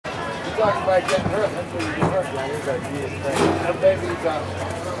talking about getting hurt. That's what you get hurt. Yeah, you got to be his friend. That baby's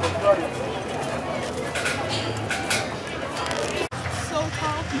so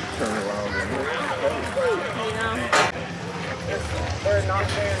tall. Turn around and Yeah. they're not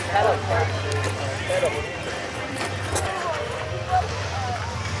saying pedal.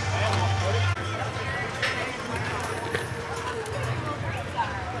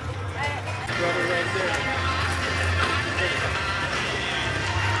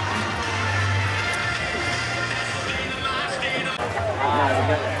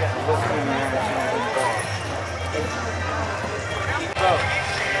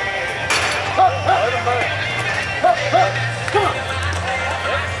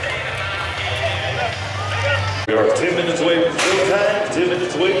 We are 10 minutes away from showtime, 10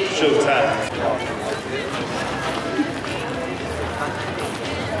 minutes away from showtime.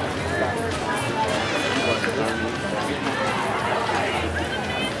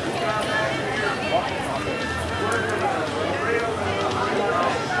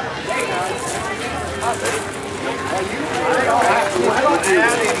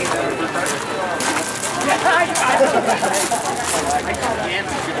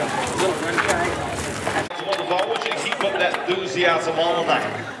 I want you to keep up that enthusiasm all night.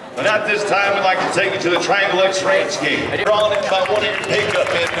 But at this time, we'd like to take you to the Triangle X Range Gate. Drawn in by one of your pickup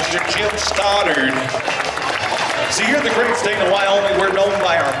men, Mr. Jim Stoddard. See, here in the great state of Wyoming, we're known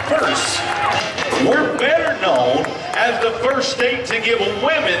by our purse. We're better known as the first state to give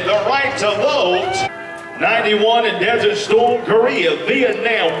women the right to vote. 91 in Desert Storm, Korea,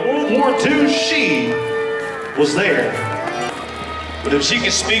 Vietnam, World War II, she was there. But if she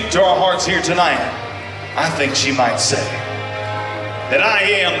can speak to our hearts here tonight, I think she might say that I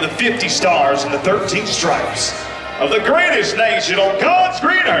am the 50 stars and the 13 stripes of the greatest nation on God's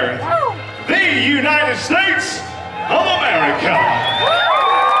green earth, the United States of America.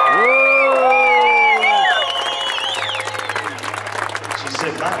 She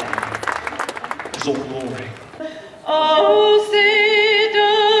said, mine is Old Glory. Oh, say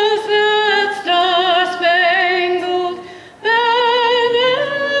does that star-spangled banner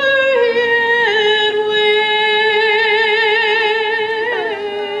yet wave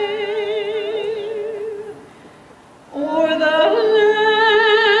o'er the land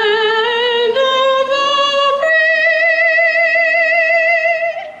of the free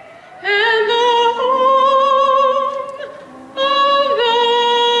and the home of the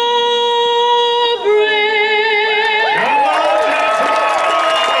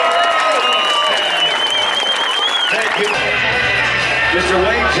Mr.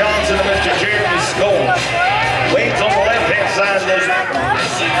 Wade Johnson and Mr. Jeremy Skoll. Wade's on the left-hand side of those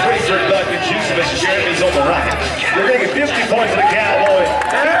Fraser bucket shoes, and Mr. Jeremy's on the right. You're going to get 50 points to the Cowboy,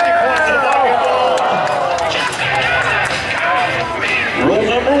 50 points to the bucket ball. Rule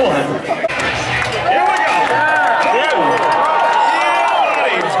number one. Here we go.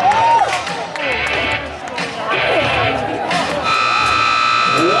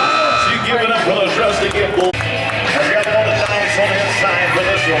 Why don't you give it up for those rusty gift bulls? On the inside for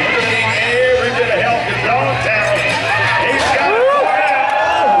this one. We're going to need every bit of help in Dogtown. He's got it.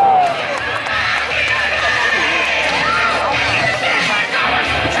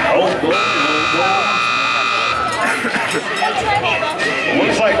 Oh, boy.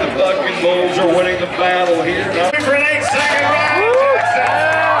 Looks like the Bucking Bulls are winning the battle here. For an 8-second round.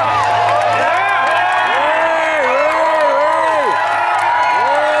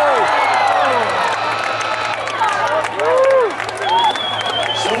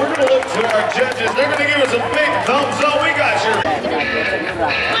 Judges, they're going to give us a big thumbs up. We got your...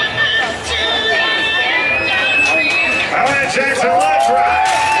 All right, Jackson, let's ride.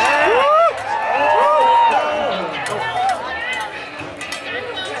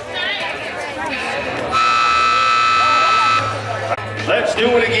 Let's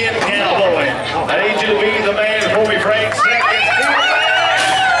do it again, Cowboy. I need you to be the man before we break seconds.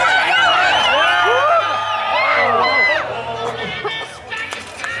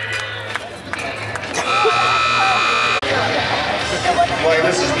 Like,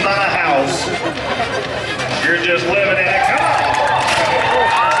 this is my house. You're just living in it. Come on.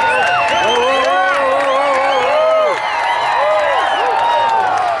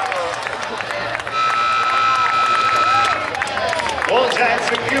 Well,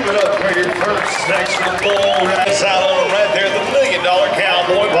 Jackson, give it up for your first extra ball. That's out on right there, the $1 Million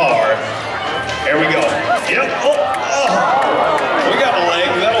Cowboy Bar. Here we go. Yep. We got a leg.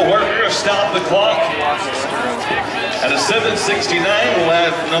 That'll work. We're going to stop the clock. At a 7:69, we'll add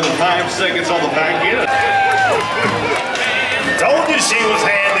another 5 seconds on the back end. Told you she was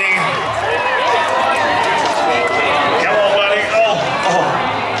handy. Come on, buddy.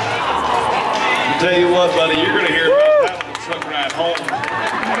 Tell you what, buddy, you're going to hear about that on the truck ride home.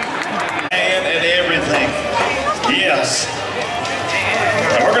 And everything. Yes.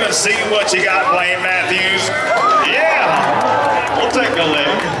 And we're going to see what you got, Blaine Matthews. Yeah. We'll take a leg.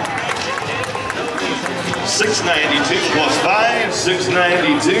 692 plus 5,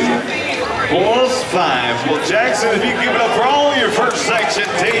 692 plus 5. Well, Jackson, if you give it up for all your first section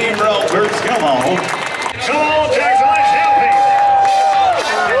team ropers, come on. Come on, Jackson, let's help him.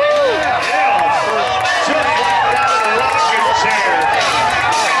 Yeah. Just like out of the rocking chair.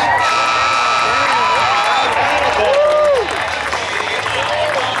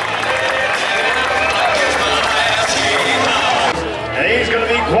 And he's going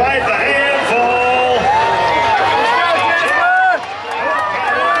to be quite the handful.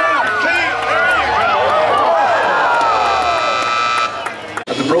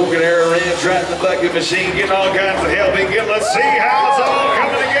 Broken arrow wrench right in the bucket machine, getting all kinds of help he can get. Let's see how it's all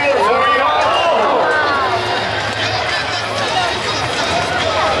coming together for you.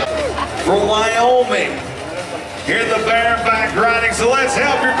 From Wyoming, here the bareback riding, so let's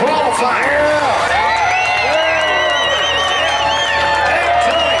help your qualifier.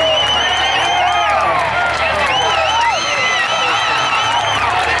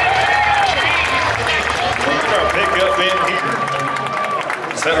 Put our pickup in here.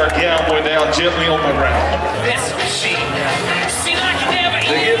 Set our cowboy down gently on the ground. This machine. See, I can never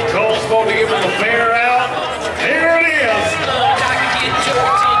To get Cole's supposed to give him the fair out. Here it is. I can get your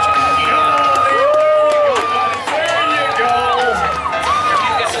attention. There you go. You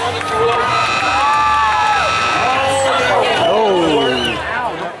got some other crew up.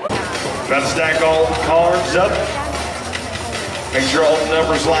 Got to stack all the cards up. Make sure all the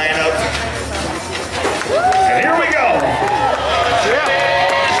numbers line up. And here we go.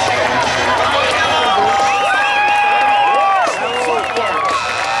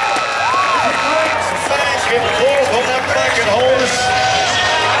 Getting close on that fucking horse.